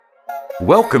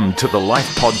Welcome to the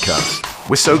Life Podcast.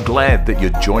 We're so glad that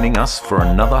you're joining us for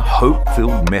another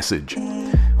hope-filled message.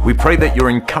 We pray that you're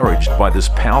encouraged by this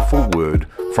powerful word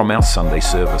from our Sunday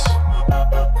service.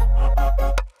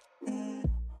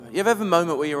 You ever have a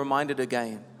moment where you're reminded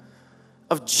again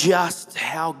of just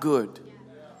how good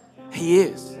He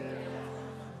is?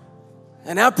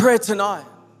 And our prayer tonight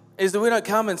is that we don't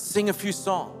come and sing a few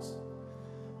songs,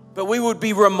 but we would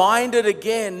be reminded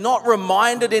again, not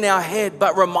reminded in our head,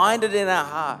 but reminded in our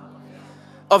heart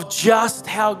of just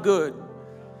how good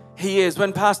He is.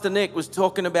 When Pastor Nick was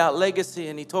talking about legacy,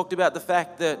 and he talked about the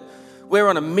fact that we're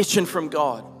on a mission from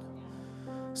God,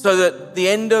 so that at the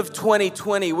end of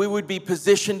 2020, we would be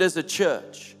positioned as a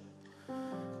church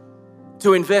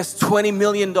to invest $20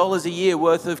 million a year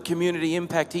worth of community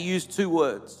impact. He used two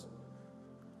words.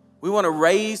 We want to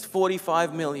raise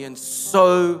 $45 million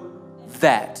so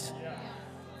that.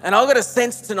 And I've got a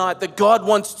sense tonight that God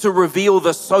wants to reveal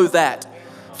the so that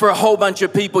for a whole bunch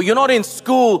of people. You're not in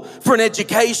school for an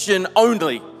education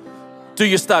only. Do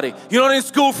you study? You're not in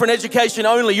school for an education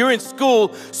only. You're in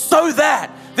school so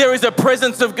that there is a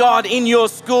presence of God in your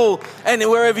school and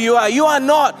wherever you are. You are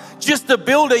not just a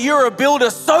builder. You're a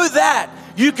builder so that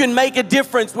you can make a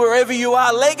difference wherever you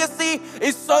are. Legacy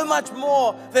is so much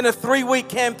more than a 3-week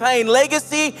campaign.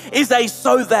 Legacy is a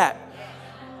so that.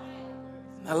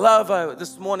 I love,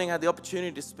 this morning I had the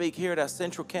opportunity to speak here at our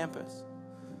central campus.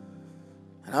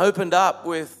 And I opened up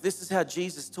with, this is how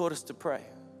Jesus taught us to pray.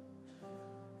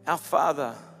 Our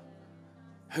Father,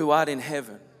 who art in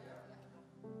heaven,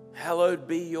 hallowed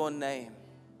be your name.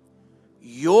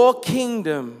 Your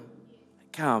kingdom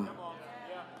come.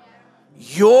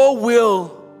 Your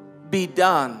will be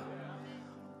done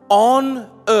on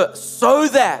earth, so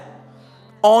that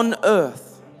on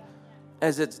earth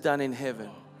as it's done in heaven.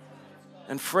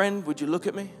 And friend, would you look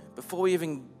at me? Before we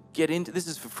even get into, this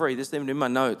is for free, this isn't even in my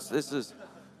notes. This is,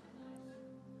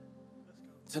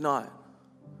 tonight,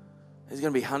 there's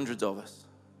going to be hundreds of us.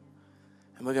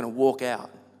 And we're going to walk out,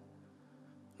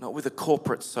 not with a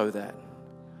corporate so that,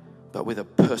 but with a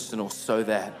personal so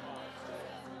that.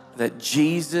 That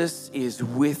Jesus is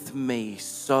with me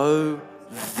so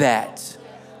that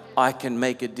I can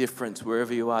make a difference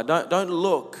wherever you are. Don't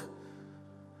look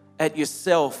at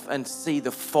yourself and see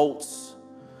the faults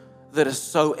that are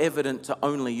so evident to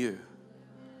only you.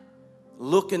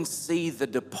 Look and see the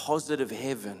deposit of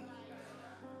heaven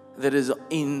that is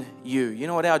in you. You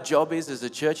know what our job is as a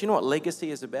church? You know what legacy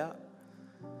is about?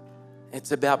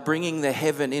 It's about bringing the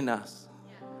heaven in us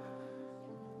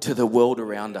to the world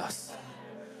around us.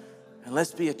 And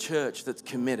let's be a church that's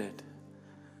committed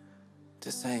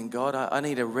to saying, God, I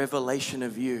need a revelation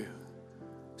of you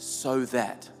so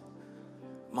that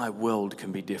my world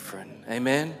can be different.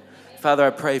 Amen. Father, I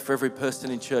pray for every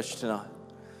person in church tonight.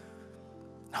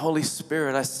 Holy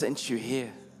Spirit, I sense you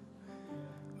here,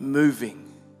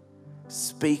 moving,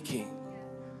 speaking,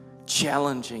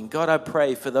 challenging. God, I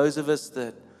pray for those of us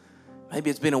that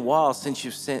maybe it's been a while since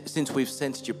we've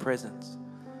sensed your presence.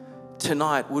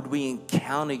 Tonight, would we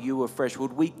encounter you afresh?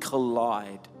 Would we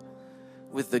collide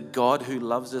with the God who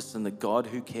loves us and the God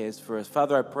who cares for us?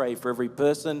 Father, I pray for every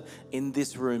person in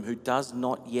this room who does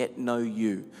not yet know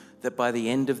you, that by the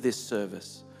end of this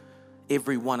service,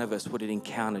 every one of us would have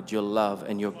encountered your love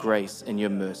and your grace and your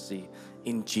mercy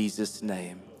in Jesus'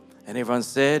 name. And everyone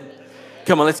said,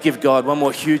 come on, let's give God one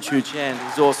more huge, huge hand.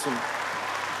 He's awesome.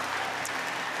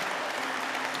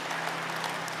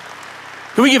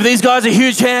 Can we give these guys a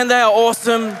huge hand? They are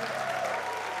awesome.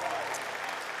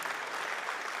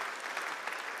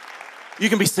 You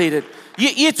can be seated.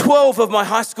 Year 12 of my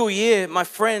high school year, my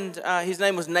friend, his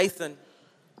name was Nathan,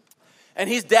 and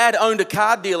his dad owned a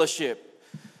car dealership.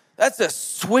 That's a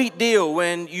sweet deal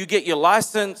when you get your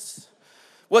license.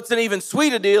 What's an even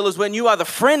sweeter deal is when you are the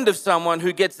friend of someone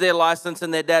who gets their license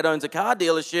and their dad owns a car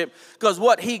dealership, because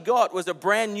what he got was a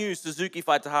brand new Suzuki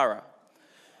Vitara.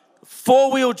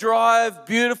 4-wheel drive,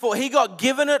 beautiful. He got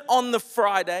given it on the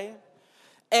Friday,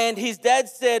 and his dad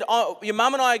said, your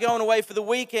mum and I are going away for the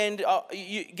weekend.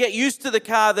 You get used to the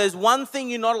car. There's one thing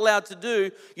you're not allowed to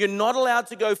do. You're not allowed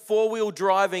to go 4-wheel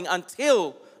driving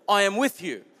until I am with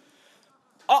you.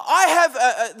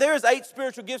 There is 8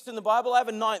 spiritual gifts in the Bible. I have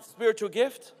a 9th spiritual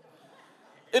gift.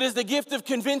 It is the gift of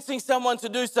convincing someone to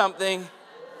do something.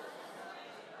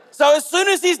 So as soon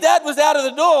as his dad was out of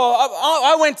the door,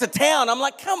 I went to town. I'm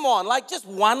like, come on, like just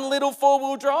one little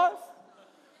 4-wheel drive?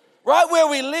 Right where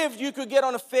we lived, you could get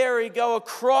on a ferry, go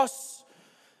across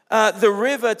the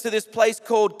river to this place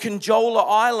called Conjola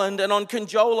Island. And on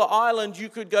Conjola Island, you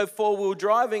could go 4-wheel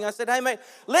driving. I said, hey, mate,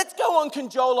 let's go on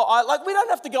Conjola Island. Like, we don't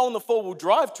have to go on the 4-wheel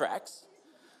drive tracks.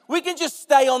 We can just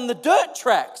stay on the dirt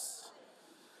tracks.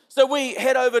 So we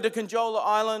head over to Conjola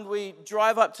Island. We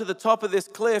drive up to the top of this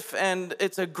cliff, and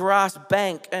it's a grass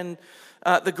bank. And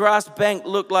the grass bank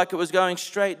looked like it was going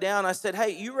straight down. I said, hey,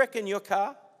 you reckon your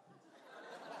car?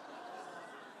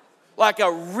 Like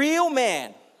a real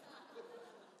man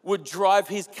would drive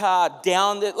his car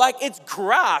down there. Like, it's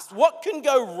grass. What can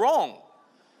go wrong?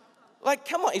 Like,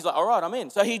 come on. He's like, all right, I'm in.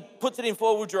 So he puts it in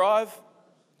four-wheel drive.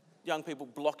 Young people,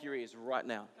 block your ears right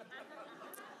now.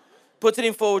 Puts it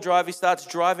in four-wheel drive. He starts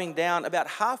driving down. About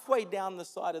halfway down the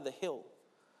side of the hill,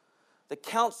 the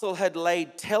council had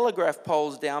laid telegraph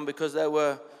poles down because they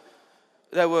were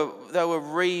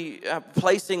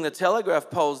replacing the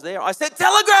telegraph poles there. I said,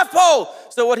 telegraph pole!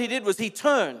 So what he did was he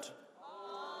turned.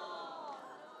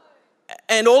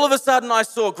 And all of a sudden I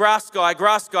saw grass guy,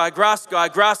 grass guy, grass guy,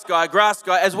 grass guy, grass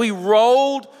guy as we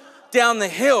rolled down the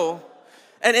hill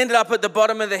and ended up at the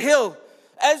bottom of the hill.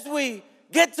 As we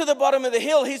get to the bottom of the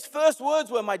hill, his first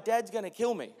words were, my dad's going to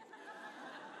kill me.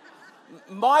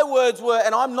 My words were,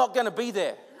 and I'm not going to be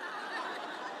there.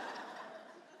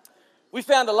 We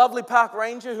found a lovely park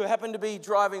ranger who happened to be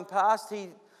driving past. He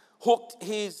hooked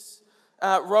his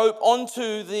rope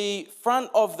onto the front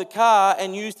of the car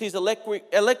and used his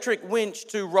electric winch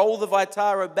to roll the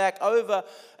Vitara back over.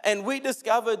 And we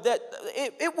discovered that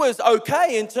it was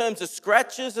okay in terms of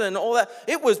scratches and all that.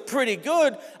 It was pretty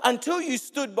good until you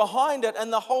stood behind it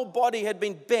and the whole body had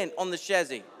been bent on the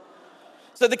chassis.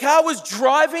 So the car was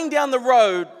driving down the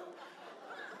road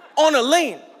on a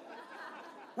lean.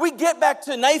 We get back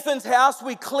to Nathan's house,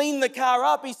 we clean the car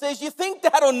up. He says, you think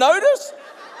Dad'll notice?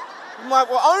 I'm like,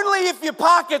 well, only if you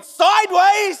park it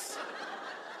sideways.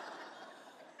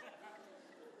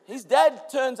 His dad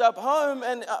turns up home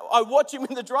and I watch him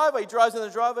in the driveway. He drives in the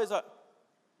driveway, he's like,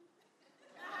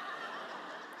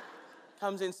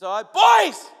 comes inside,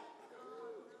 boys!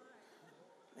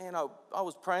 Man, I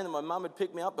was praying that my mum had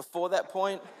picked me up before that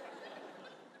point.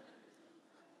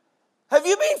 Have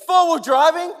you been forward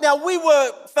driving? Now, we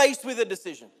were faced with a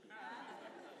decision.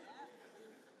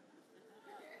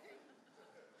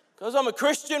 Because I'm a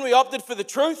Christian, we opted for the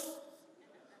truth.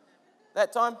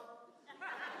 That time.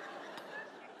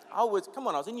 I was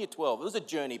in year 12. It was a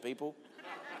journey, people.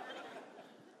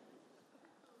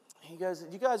 He goes,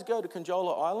 did you guys go to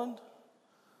Conjola Island?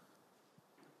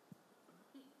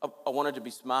 I wanted to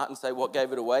be smart and say what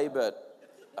gave it away, but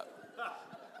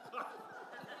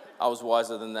I was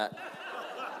wiser than that.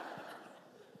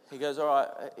 He goes, all right,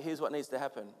 here's what needs to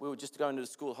happen. We were just going to the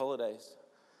school holidays.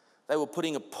 They were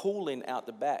putting a pool in out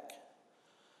the back,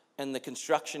 and the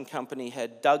construction company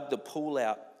had dug the pool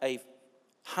out, a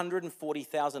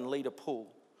 140,000 litre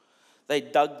pool. They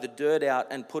dug the dirt out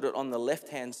and put it on the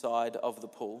left-hand side of the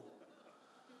pool,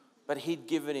 but he'd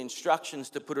given instructions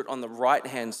to put it on the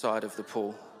right-hand side of the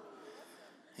pool.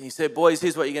 He said, boys,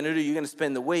 here's what you're going to do. You're going to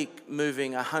spend the week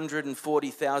moving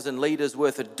 140,000 litres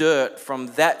worth of dirt from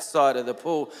that side of the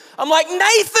pool. I'm like,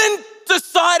 Nathan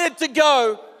decided to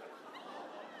go.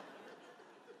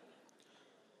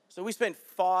 So we spent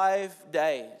 5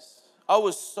 days. I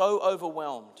was so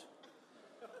overwhelmed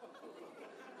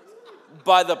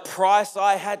by the price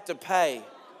I had to pay.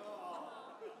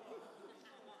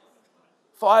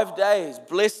 5 days,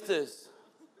 blisters.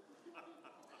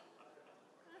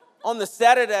 On the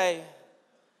Saturday,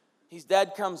 his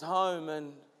dad comes home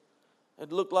and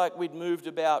it looked like we'd moved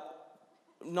about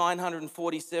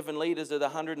 947 litres of the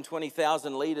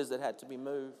 120,000 litres that had to be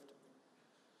moved.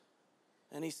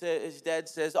 And his dad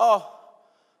says,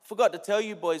 forgot to tell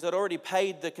you boys, I'd already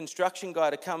paid the construction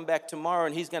guy to come back tomorrow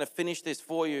and he's going to finish this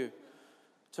for you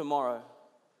tomorrow.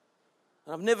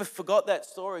 And I've never forgot that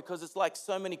story because it's like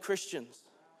so many Christians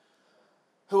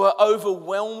who are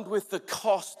overwhelmed with the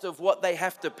cost of what they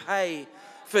have to pay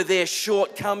for their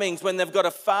shortcomings when they've got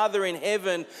a Father in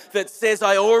heaven that says,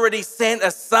 I already sent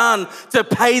a Son to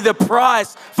pay the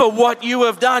price for what you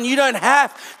have done. You don't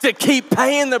have to keep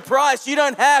paying the price. You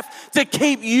don't have to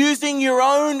keep using your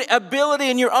own ability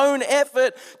and your own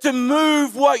effort to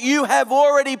move what you have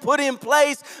already put in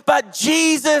place. But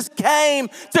Jesus came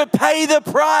to pay the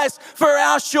price for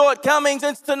our shortcomings.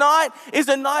 And tonight is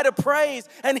a night of praise.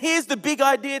 And here's the big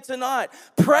idea tonight.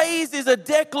 Praise is a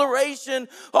declaration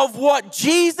of what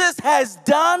Jesus has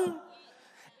done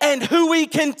and who he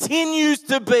continues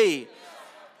to be.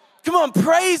 Come on,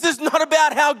 praise is not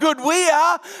about how good we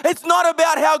are. It's not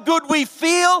about how good we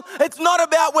feel. It's not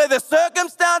about where the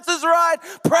circumstances are right.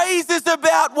 Praise is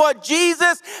about what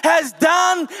Jesus has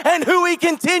done and who he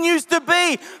continues to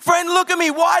be. Friend, look at me.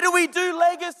 Why do we do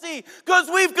legacy? Because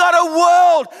we've got a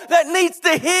world that needs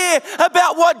to hear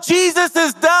about what Jesus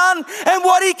has done and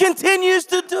what he continues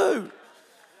to do.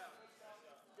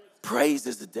 Praise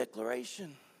is a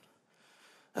declaration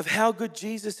of how good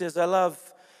Jesus is. I love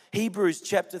Hebrews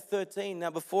chapter 13. Now,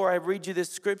 before I read you this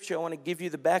scripture, I want to give you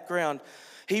the background.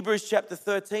 Hebrews chapter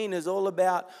 13 is all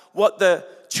about what the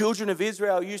children of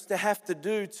Israel used to have to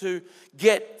do to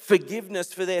get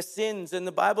forgiveness for their sins. And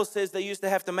the Bible says they used to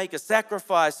have to make a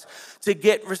sacrifice to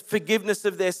get forgiveness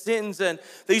of their sins. And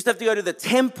they used to have to go to the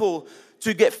temple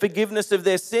to get forgiveness of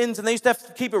their sins. And they used to have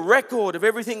to keep a record of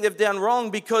everything they've done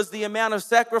wrong because the amount of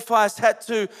sacrifice had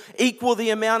to equal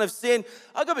the amount of sin.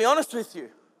 I've got to be honest with you.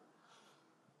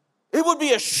 It would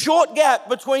be a short gap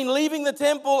between leaving the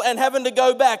temple and having to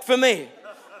go back for me.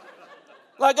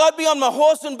 Like, I'd be on my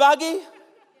horse and buggy.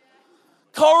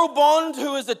 Coral Bond,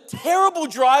 who is a terrible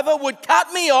driver, would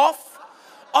cut me off.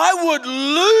 I would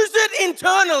lose it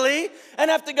internally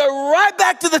and have to go right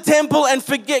back to the temple and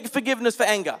get forgiveness for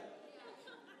anger.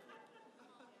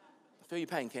 I feel your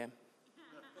pain, Cam.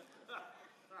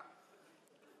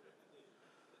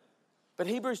 But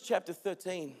Hebrews chapter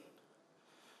 13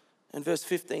 and verse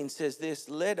 15 says this: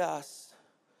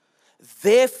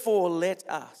 therefore let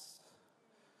us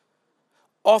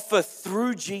offer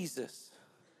through Jesus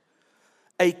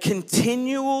a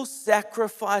continual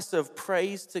sacrifice of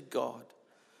praise to God,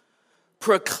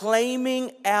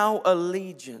 proclaiming our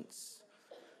allegiance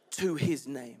to his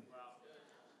name.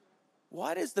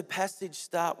 Why does the passage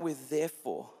start with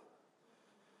therefore?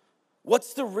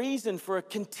 What's the reason for a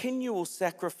continual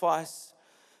sacrifice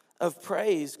of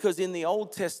praise? Because in the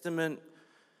Old Testament,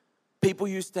 people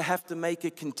used to have to make a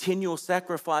continual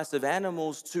sacrifice of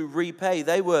animals to repay.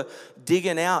 They were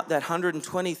digging out that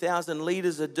 120,000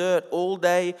 liters of dirt all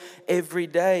day, every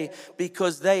day,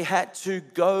 because they had to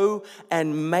go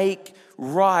and make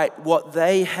right what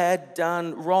they had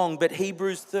done wrong. But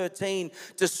Hebrews 13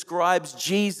 describes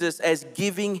Jesus as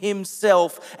giving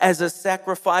himself as a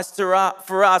sacrifice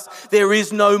for us. There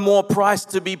is no more price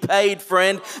to be paid,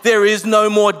 friend. There is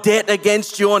no more debt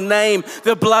against your name.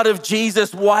 The blood of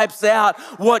Jesus wipes out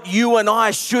what you and I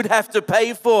should have to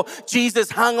pay for. Jesus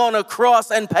hung on a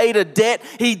cross and paid a debt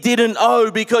he didn't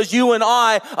owe because you and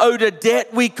I owed a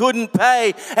debt we couldn't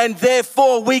pay. And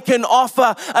therefore we can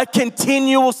offer a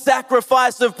continual sacrifice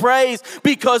of praise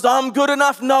because I'm good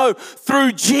enough? No,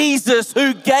 through Jesus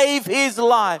who gave his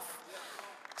life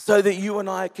so that you and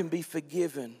I can be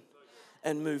forgiven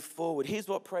and move forward. Here's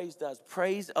what praise does.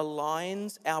 Praise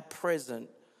aligns our present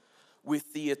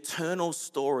with the eternal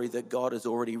story that God has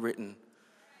already written.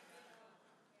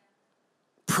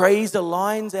 Praise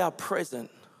aligns our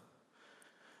present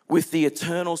with the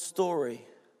eternal story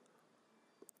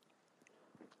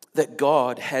that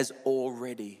God has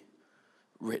already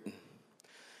written.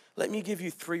 Let me give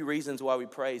you 3 reasons why we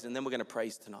praise, and then we're going to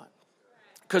praise tonight.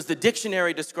 Because the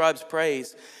dictionary describes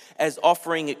praise as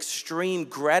offering extreme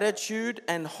gratitude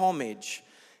and homage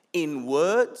in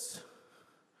words,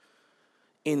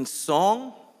 in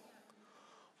song,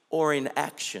 or in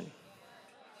action.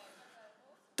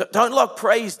 Don't lock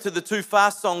praise to the 2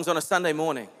 fast songs on a Sunday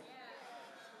morning.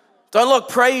 Don't lock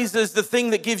praise as the thing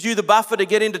that gives you the buffer to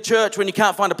get into church when you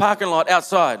can't find a parking lot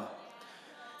outside.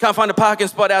 Can't find a parking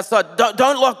spot outside.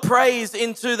 Don't lock praise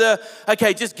into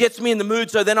just gets me in the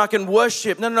mood so then I can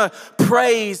worship. No.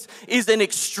 Praise is an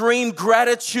extreme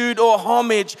gratitude or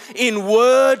homage in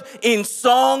word, in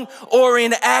song, or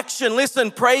in action. Listen,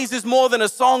 praise is more than a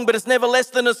song, but it's never less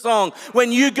than a song.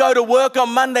 When you go to work on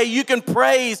Monday, you can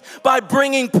praise by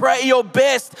bringing your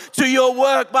best to your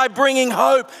work, by bringing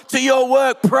hope to your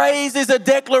work. Praise is a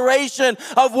declaration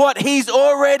of what he's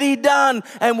already done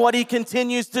and what he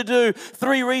continues to do.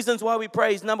 3 reasons why we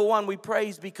praise. Number 1, we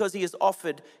praise because he has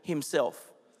offered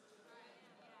himself.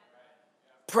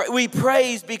 We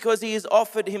praise because he has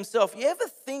offered himself. You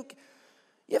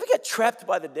ever get trapped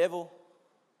by the devil?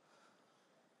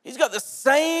 He's got the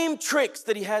same tricks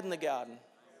that he had in the garden.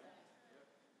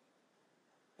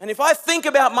 And if I think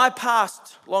about my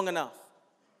past long enough,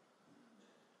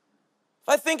 if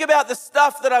I think about the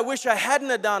stuff that I wish I hadn't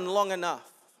have done long enough,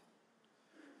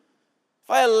 if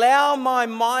I allow my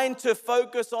mind to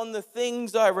focus on the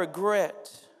things I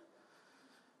regret,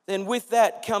 then with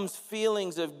that comes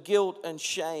feelings of guilt and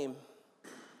shame.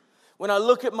 When I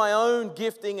look at my own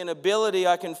gifting and ability,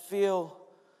 I can feel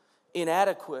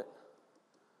inadequate.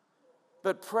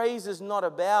 But praise is not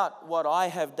about what I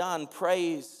have done.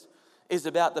 Praise is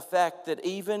about the fact that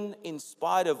even in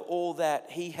spite of all that,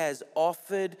 he has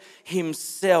offered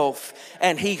himself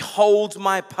and he holds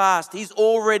my past. He's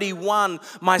already won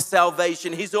my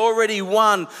salvation. He's already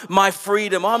won my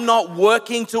freedom. I'm not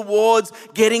working towards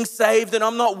getting saved, and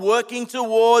I'm not working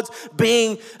towards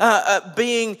being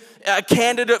a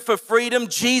candidate for freedom.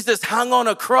 Jesus hung on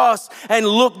a cross and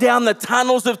looked down the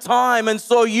tunnels of time and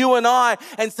saw you and I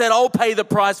and said, I'll pay the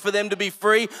price for them to be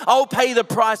free. I'll pay the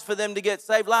price for them to get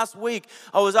saved. Last week,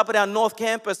 I was up at our North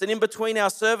Campus, and in between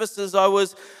our services, I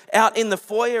was out in the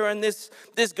foyer, and this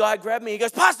guy grabbed me. He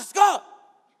goes, Pastor Scott,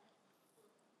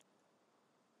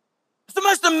 it's the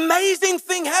most amazing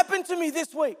thing happened to me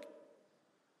this week.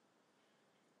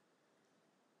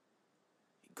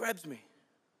 He grabs me,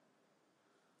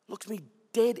 looks me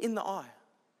dead in the eye.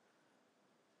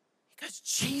 He goes,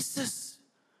 Jesus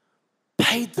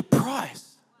paid the price.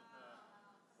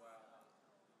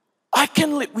 I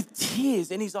can live with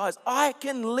tears in his eyes. I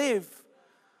can live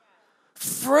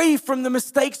free from the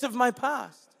mistakes of my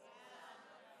past.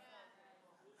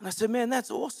 And I said, man, that's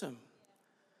awesome.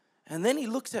 And then he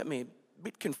looks at me, a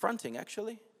bit confronting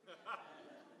actually.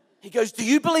 He goes, do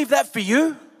you believe that for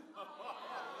you?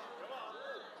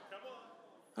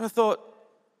 And I thought,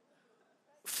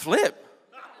 flip.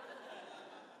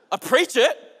 I preach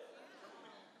it.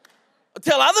 I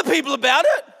tell other people about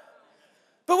it.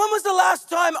 But when was the last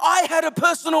time I had a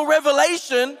personal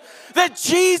revelation that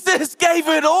Jesus gave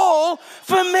it all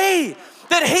for me?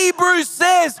 That Hebrews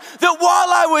says that while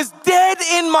I was dead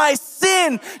in my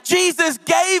sin, Jesus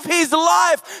gave his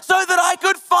life so that I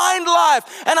could find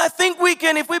life. And I think we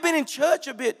can, if we've been in church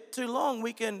a bit too long,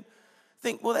 we can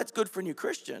think, well, that's good for a new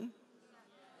Christian.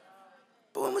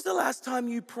 But when was the last time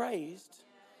you praised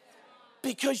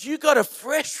because you got a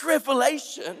fresh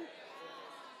revelation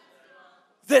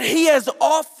that he has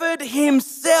offered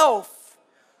himself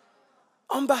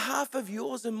on behalf of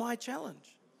yours and my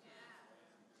challenge?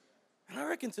 And I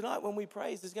reckon tonight when we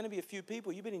praise, there's going to be a few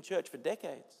people, you've been in church for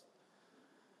decades,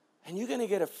 and you're going to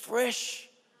get a fresh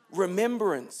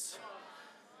remembrance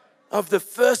of the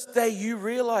first day you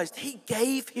realized he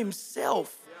gave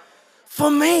himself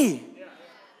for me.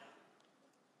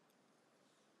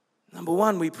 Number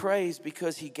one, we praise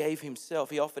because he gave himself.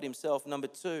 He offered himself. Number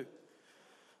two,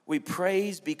 we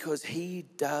praise because he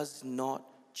does not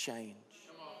change.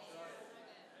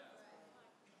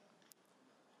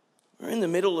 We're in the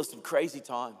middle of some crazy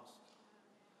times.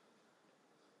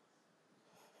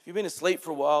 If you've been asleep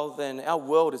for a while, then our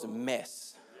world is a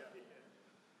mess.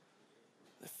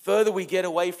 The further we get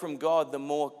away from God, the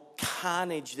more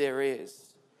carnage there is.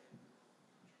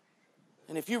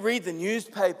 And if you read the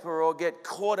newspaper or get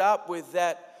caught up with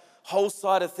that whole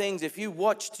side of things, if you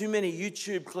watch too many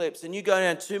YouTube clips and you go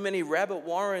down too many rabbit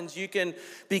warrens, you can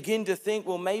begin to think,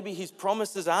 well, maybe his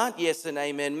promises aren't yes and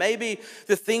amen. Maybe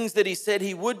the things that he said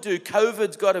he would do,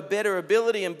 COVID's got a better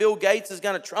ability and Bill Gates is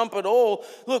going to trump it all.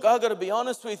 Look, I've got to be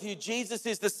honest with you. Jesus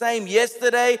is the same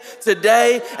yesterday,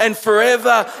 today, and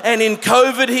forever. And in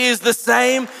COVID, he is the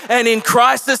same. And in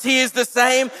crisis, he is the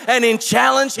same. And in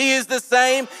challenge, he is the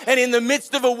same. And in the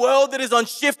midst of a world that is on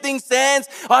shifting sands,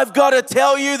 I've got to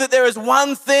tell you that there is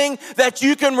one thing that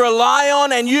you can rely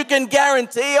on and you can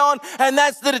guarantee on, and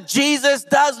that's that Jesus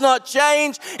does not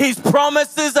change. His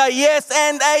promises are yes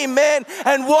and amen.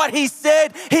 And what he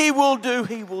said he will do,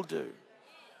 he will do.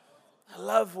 I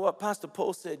love what Pastor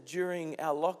Paul said during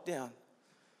our lockdown.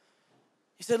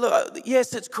 He said, look,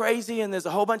 yes, it's crazy and there's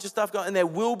a whole bunch of stuff going on, and there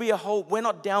will be we're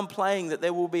not downplaying that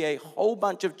there will be a whole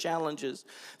bunch of challenges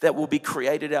that will be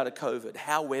created out of COVID.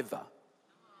 However,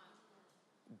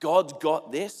 God's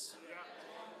got this,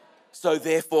 so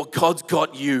therefore God's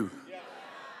got you.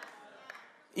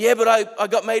 Yeah, but I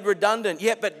got made redundant.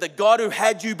 Yeah, but the God who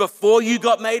had you before you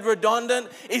got made redundant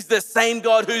is the same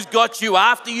God who's got you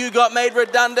after you got made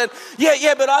redundant.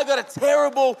 Yeah, but I got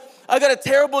a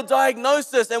terrible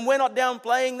diagnosis, and we're not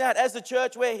downplaying that. As a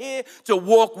church, we're here to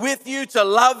walk with you, to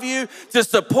love you, to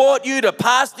support you, to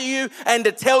pastor you, and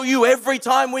to tell you every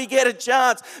time we get a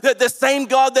chance that the same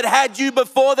God that had you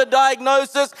before the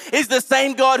diagnosis is the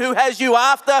same God who has you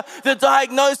after the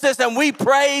diagnosis. And we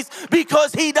praise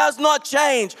because he does not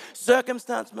change.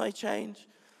 Circumstance may change,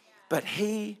 but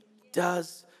he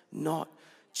does not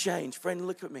change. Friend,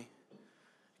 look at me.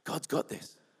 God's got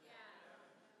this.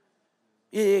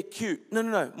 Yeah, cute.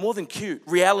 No, more than cute.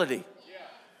 Reality.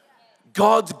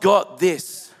 God's got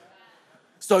this.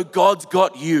 So God's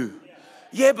got you.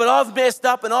 Yeah, but I've messed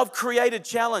up and I've created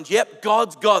challenge. Yep,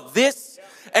 God's got this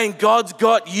and God's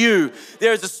got you.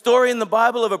 There is a story in the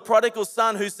Bible of a prodigal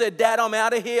son who said, Dad, I'm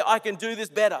out of here. I can do this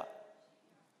better.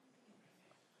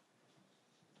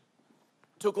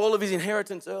 Took all of his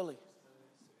inheritance early.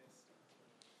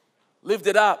 lived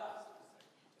it up,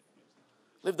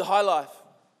 lived the high life.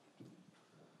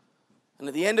 And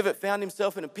at the end of it, found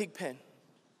himself in a pig pen.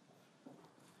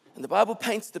 And the Bible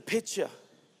paints the picture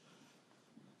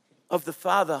of the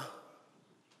father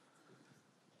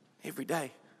every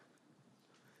day,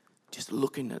 just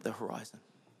looking at the horizon.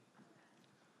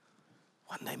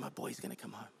 One day my boy's going to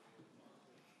come home.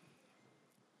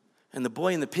 And the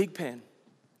boy in the pig pen,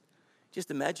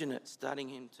 just imagine it, starting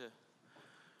him to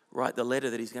write the letter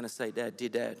that he's going to say, Dad, dear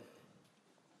Dad,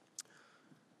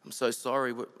 I'm so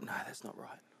sorry. No, that's not right.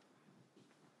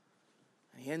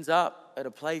 And he ends up at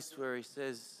a place where he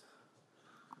says,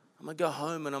 I'm going to go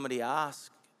home and I'm going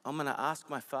to ask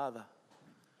my father,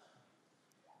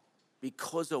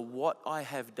 because of what I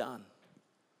have done,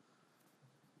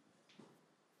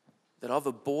 that I've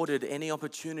aborted any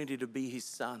opportunity to be his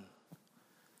son.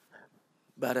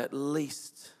 But at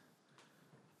least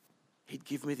he'd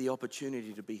give me the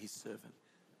opportunity to be his servant.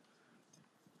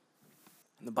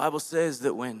 And the Bible says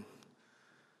that when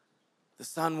the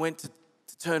son went to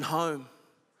turn home,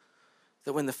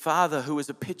 that when the father, who was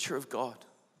a picture of God,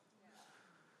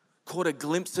 caught a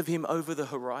glimpse of him over the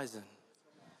horizon,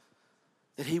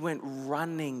 that he went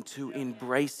running to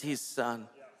embrace his son.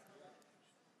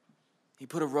 He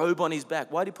put a robe on his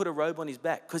back. Why did he put a robe on his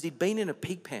back? Because he'd been in a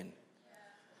pig pen.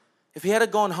 If he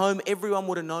had gone home, everyone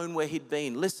would have known where he'd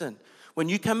been. Listen, when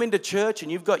you come into church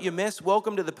and you've got your mess,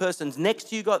 welcome to the person's next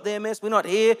to you got their mess. We're not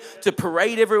here to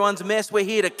parade everyone's mess. We're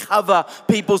here to cover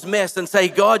people's mess and say,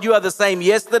 God, you are the same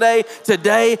yesterday,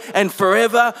 today, and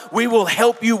forever. We will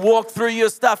help you walk through your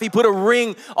stuff. He put a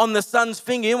ring on the son's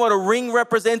finger. You know what a ring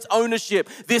represents? Ownership.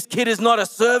 This kid is not a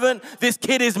servant. This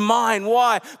kid is mine.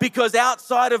 Why? Because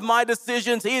outside of my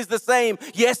decisions, he is the same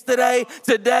yesterday,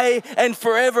 today, and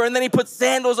forever. And then he put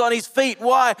sandals on his feet.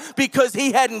 Why? Because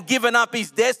he hadn't given up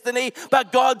his destiny.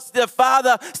 But God, the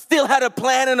Father, still had a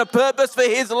plan and a purpose for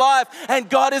his life. And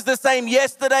God is the same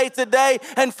yesterday, today,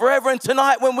 and forever. And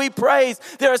tonight when we praise,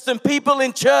 there are some people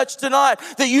in church tonight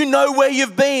that you know where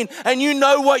you've been and you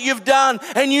know what you've done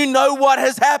and you know what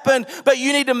has happened. But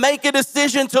you need to make a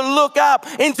decision to look up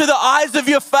into the eyes of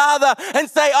your Father and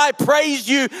say, I praise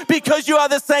you because you are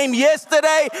the same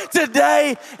yesterday,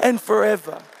 today, and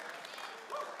forever.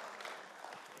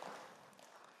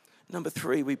 Number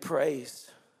 3, we praise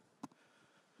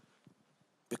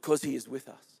because he is with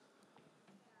us.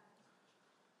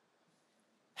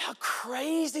 How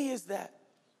crazy is that?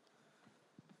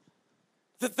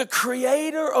 That the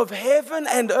creator of heaven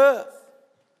and earth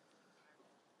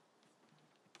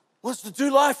wants to do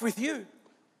life with you.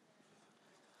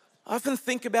 I often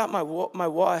think about my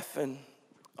wife, and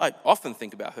I often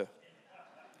think about her.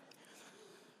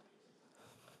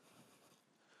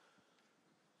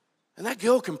 And that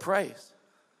girl can praise.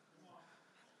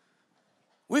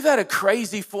 We've had a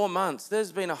crazy 4 months.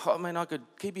 There's been I could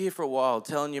keep you here for a while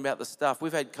telling you about the stuff.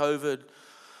 We've had COVID,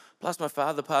 plus my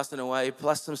father passing away,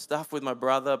 plus some stuff with my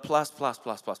brother, plus.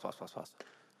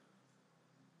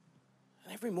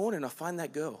 And every morning I find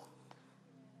that girl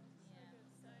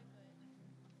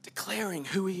declaring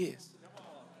who he is.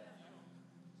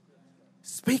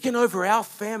 Speaking over our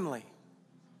family.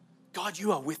 God,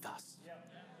 you are with us.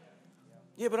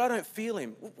 Yeah, but I don't feel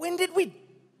him. When did we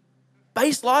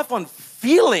base life on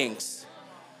feelings?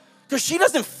 Because she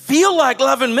doesn't feel like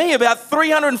loving me about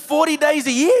 340 days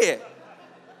a year.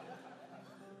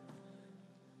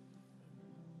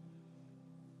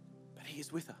 But he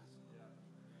is with us.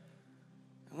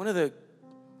 And one of the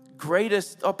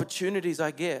greatest opportunities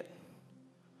I get,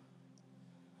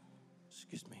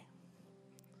 excuse me,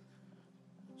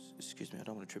 I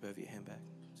don't want to trip over your handbag.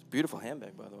 It's a beautiful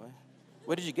handbag, by the way.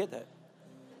 Where did you get that?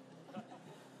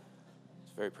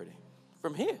 It's very pretty.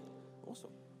 From here. Awesome.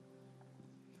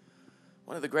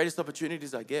 One of the greatest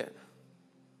opportunities I get,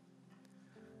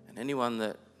 and anyone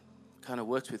that kind of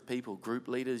works with people, group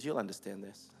leaders, you'll understand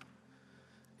this,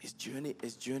 is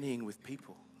journeying with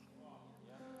people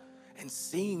and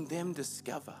seeing them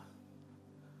discover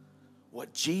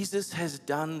what Jesus has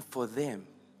done for them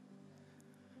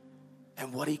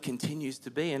and what he continues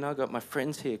to be. And I've got my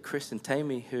friends here, Chris and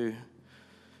Tammy, who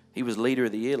he was leader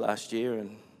of the year last year,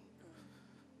 and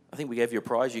I think we gave you a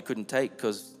prize you couldn't take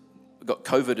because we got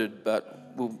COVIDed,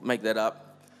 but we'll make that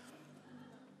up.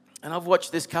 And I've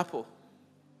watched this couple.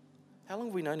 How long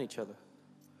have we known each other?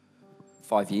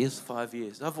 5 years. 5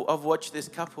 years. I've watched this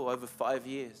couple over 5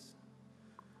 years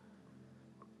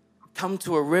come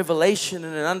to a revelation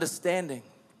and an understanding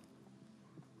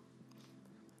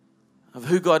of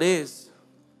who God is,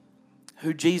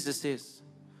 who Jesus is,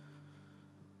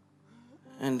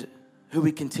 and who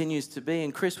he continues to be.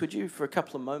 And Chris, would you, for a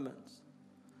couple of moments,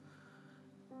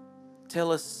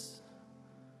 tell us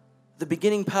the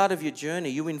beginning part of your journey,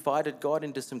 you invited God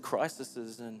into some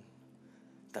crises, and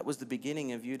that was the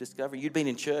beginning of you discovering. You'd been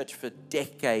in church for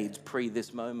decades pre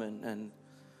this moment, and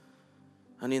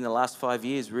only in the last 5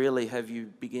 years, really, have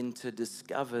you begin to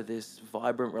discover this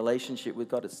vibrant relationship with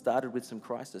God. It started with some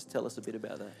crisis. Tell us a bit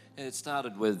about that. It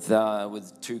started with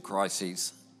 2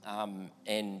 crises,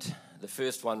 and the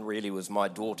first one really was my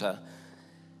daughter,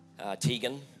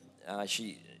 Tegan.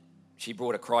 She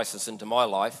brought a crisis into my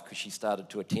life because she started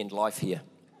to attend life here.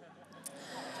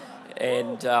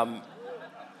 And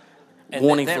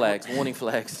warning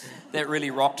flags. That really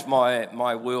rocked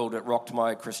my world. It rocked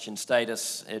my Christian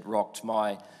status. It rocked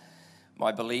my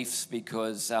beliefs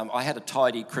because I had a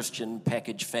tidy Christian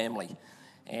package family,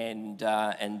 and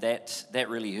that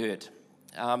really hurt.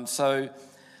 So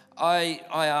I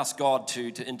asked God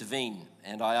to intervene,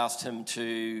 and I asked Him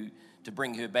to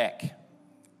bring her back,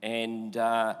 and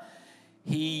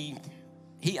He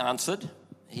answered.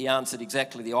 He answered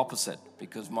exactly the opposite,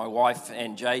 because my wife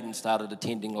and Jaden started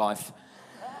attending life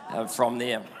from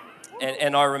there.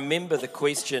 And I remember the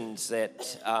questions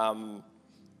that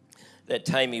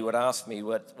Tammy would ask me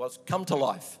was, come to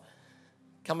life.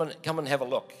 Come and have a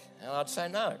look. And I'd say,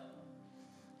 no,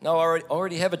 I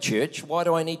already have a church. Why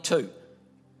do I need 2?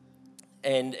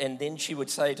 And then she would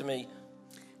say to me,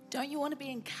 don't you want to be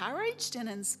encouraged and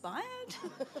inspired?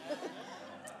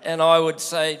 And I would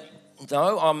say,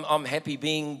 no, I'm happy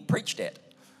being preached at.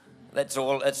 That's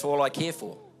all I care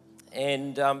for.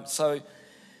 And so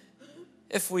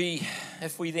if we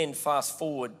then fast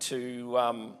forward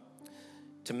to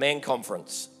Man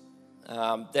Conference,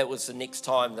 that was the next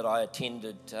time that I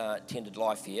attended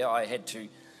life here. I had to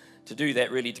do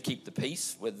that really to keep the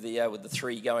peace with the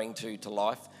 3 going to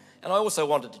life, and I also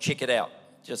wanted to check it out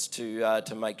just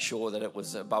to make sure that it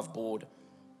was above board.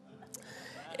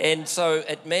 And so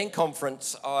at Man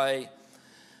Conference, I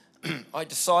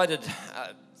decided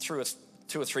through a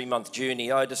 2 or 3 month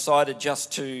journey, I decided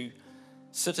just to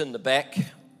sit in the back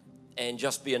and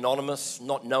just be anonymous,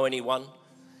 not know anyone,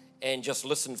 and just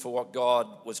listen for what God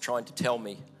was trying to tell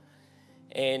me.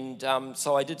 And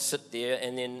so I did sit there,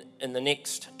 and then in the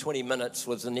next 20 minutes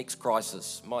was the next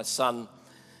crisis. My son,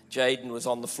 Jaden, was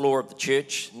on the floor of the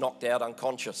church, knocked out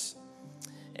unconscious.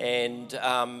 And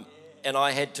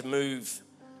I had to move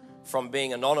from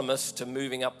being anonymous to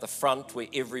moving up the front where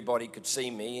everybody could see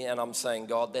me. And I'm saying,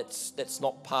 God, that's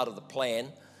not part of the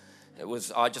plan.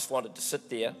 I just wanted to sit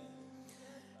there.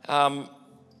 And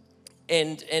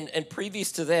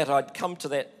previous to that, I'd come to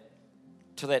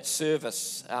that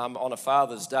service on a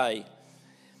Father's Day,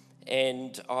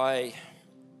 and I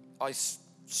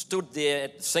stood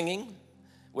there singing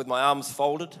with my arms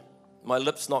folded, my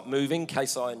lips not moving in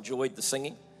case I enjoyed the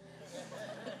singing.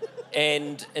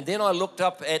 And then I looked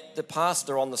up at the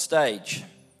pastor on the stage,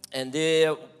 and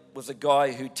there was a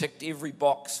guy who ticked every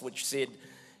box which said,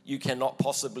 you cannot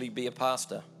possibly be a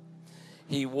pastor.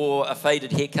 He wore a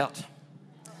faded haircut.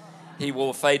 He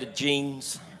wore faded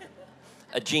jeans,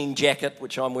 a jean jacket,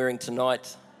 which I'm wearing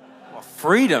tonight. Oh,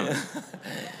 freedom.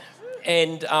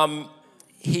 And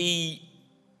he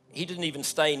didn't even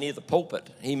stay near the pulpit.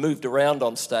 He moved around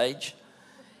on stage.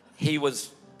 He was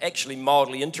actually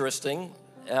mildly interesting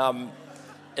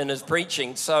in his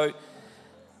preaching. So,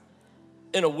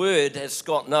 in a word, as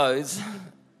Scott knows,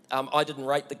 I didn't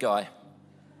rate the guy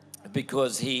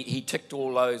because he ticked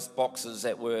all those boxes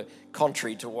that were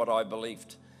contrary to what I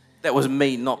believed. That was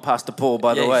me, not Pastor Paul,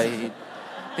 by the way.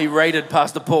 He rated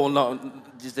Pastor Paul,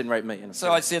 just didn't rate me.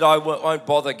 So I said I won't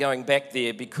bother going back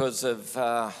there because of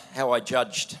how I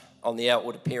judged on the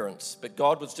outward appearance. But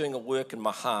God was doing a work in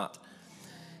my heart.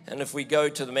 And if we go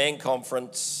to the Man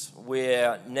Conference,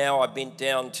 where now I bent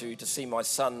down to see my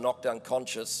son knocked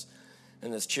unconscious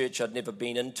in this church I'd never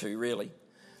been into, really.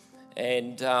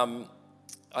 And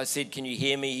I said, can you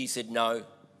hear me? He said, no.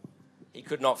 He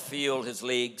could not feel his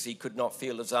legs. He could not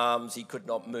feel his arms. He could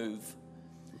not move.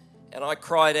 And I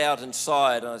cried out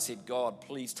inside, and I said, God,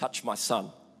 please touch my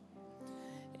son.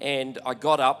 And I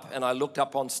got up, and I looked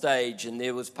up on stage, and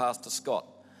there was Pastor Scott,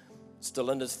 still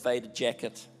in his faded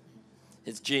jacket,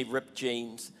 his ripped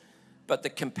jeans, but the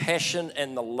compassion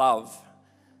and the love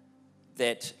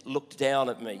that looked down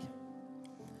at me.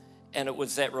 And it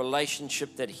was that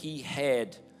relationship that he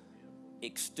had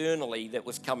externally that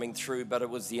was coming through, but it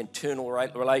was the internal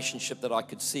relationship that I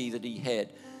could see that he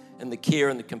had, and the care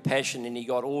and the compassion, and he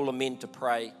got all the men to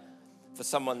pray for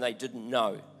someone they didn't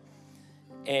know.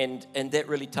 And that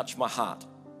really touched my heart,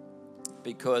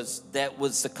 because that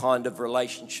was the kind of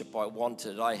relationship I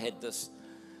wanted. I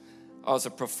was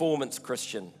a performance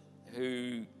Christian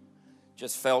who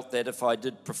just felt that if I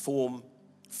did perform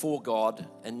for God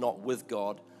and not with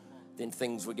God, then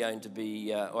things were going to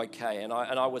be okay. And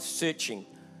I was searching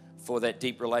for that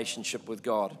deep relationship with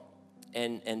God.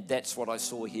 And that's what I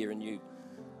saw here in you,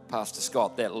 Pastor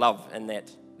Scott, that love and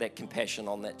that compassion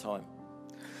on that time.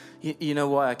 You know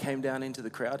why I came down into the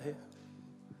crowd here?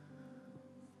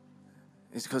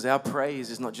 It's because our praise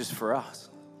is not just for us.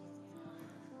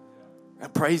 Our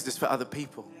praise is for other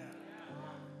people.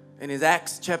 And in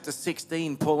Acts chapter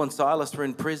 16, Paul and Silas were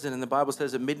in prison, and the Bible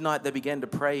says at midnight they began to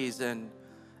praise, and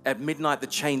at midnight the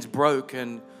chains broke,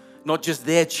 and not just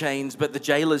their chains, but the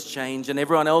jailer's chains and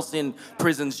everyone else in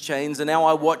prison's chains. And now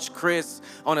I watch Chris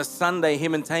on a Sunday.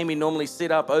 Him and Tammy normally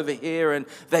sit up over here and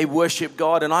they worship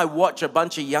God. And I watch a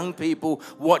bunch of young people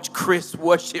watch Chris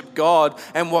worship God.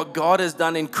 And what God has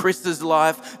done in Chris's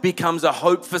life becomes a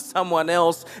hope for someone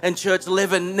else. And church,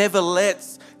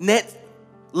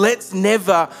 let's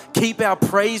never keep our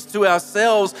praise to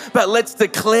ourselves, but let's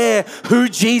declare who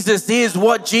Jesus is,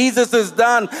 what Jesus has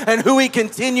done, and who he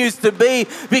continues to be.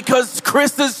 Because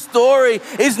Chris's story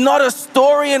is not a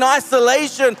story in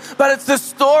isolation, but it's the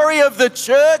story of the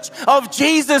church of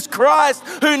Jesus Christ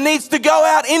who needs to go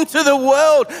out into the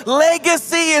world.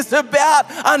 Legacy is about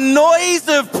a noise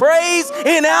of praise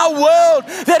in our world,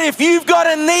 that if you've got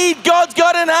a need, God's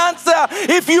got an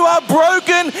answer. If you are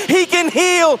broken, he can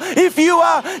heal. If you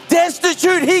are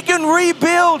destitute, he can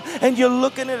rebuild. And you're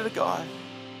looking at a guy.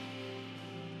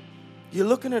 You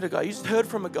just heard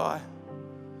from a guy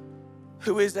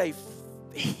who is a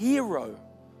hero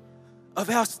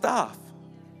of our staff.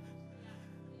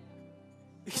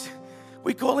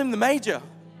 We call him the Major,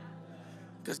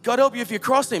 because God help you if you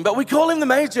cross him, but we call him the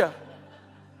Major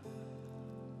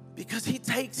because he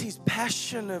takes his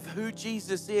passion of who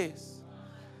Jesus is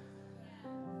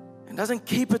and doesn't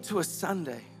keep it to a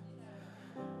Sunday,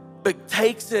 but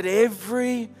takes it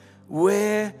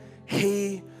everywhere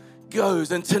he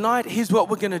goes. And tonight, here's what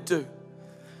we're going to do.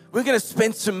 We're going to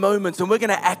spend some moments and we're going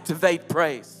to activate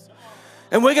praise.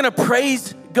 And we're going to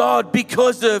praise God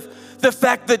because of the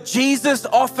fact that Jesus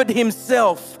offered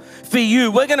himself for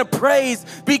you. We're going to praise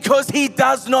because he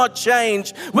does not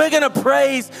change. We're going to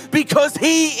praise because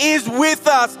he is with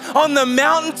us on the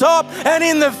mountaintop and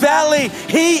in the valley.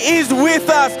 He is with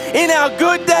us in our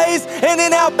good days and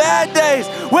in our bad days.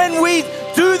 When we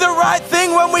do the right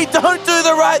thing, when we don't do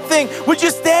the right thing. Would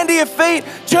you stand to your feet?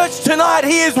 Church, tonight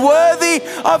he is worthy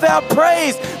of our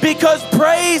praise, because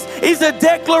praise is a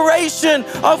declaration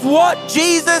of what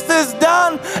Jesus has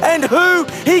done and who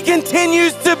he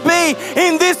continues to be.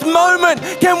 In this moment,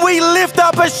 can we lift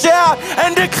up a shout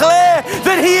and declare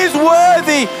that he is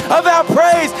worthy of our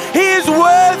praise? He is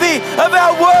worthy of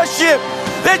our worship,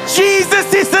 that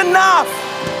Jesus is enough.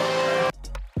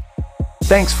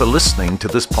 Thanks for listening to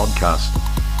this podcast.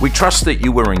 We trust that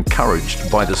you were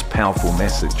encouraged by this powerful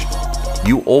message.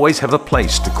 You always have a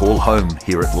place to call home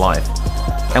here at Life,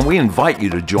 and we invite you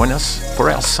to join us for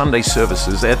our Sunday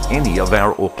services at any of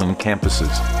our Auckland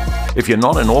campuses. If you're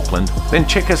not in Auckland, then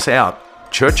check us out,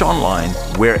 church online,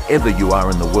 wherever you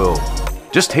are in the world.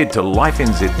 Just head to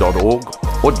lifenz.org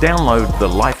or download the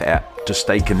Life app to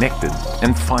stay connected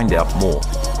and find out more.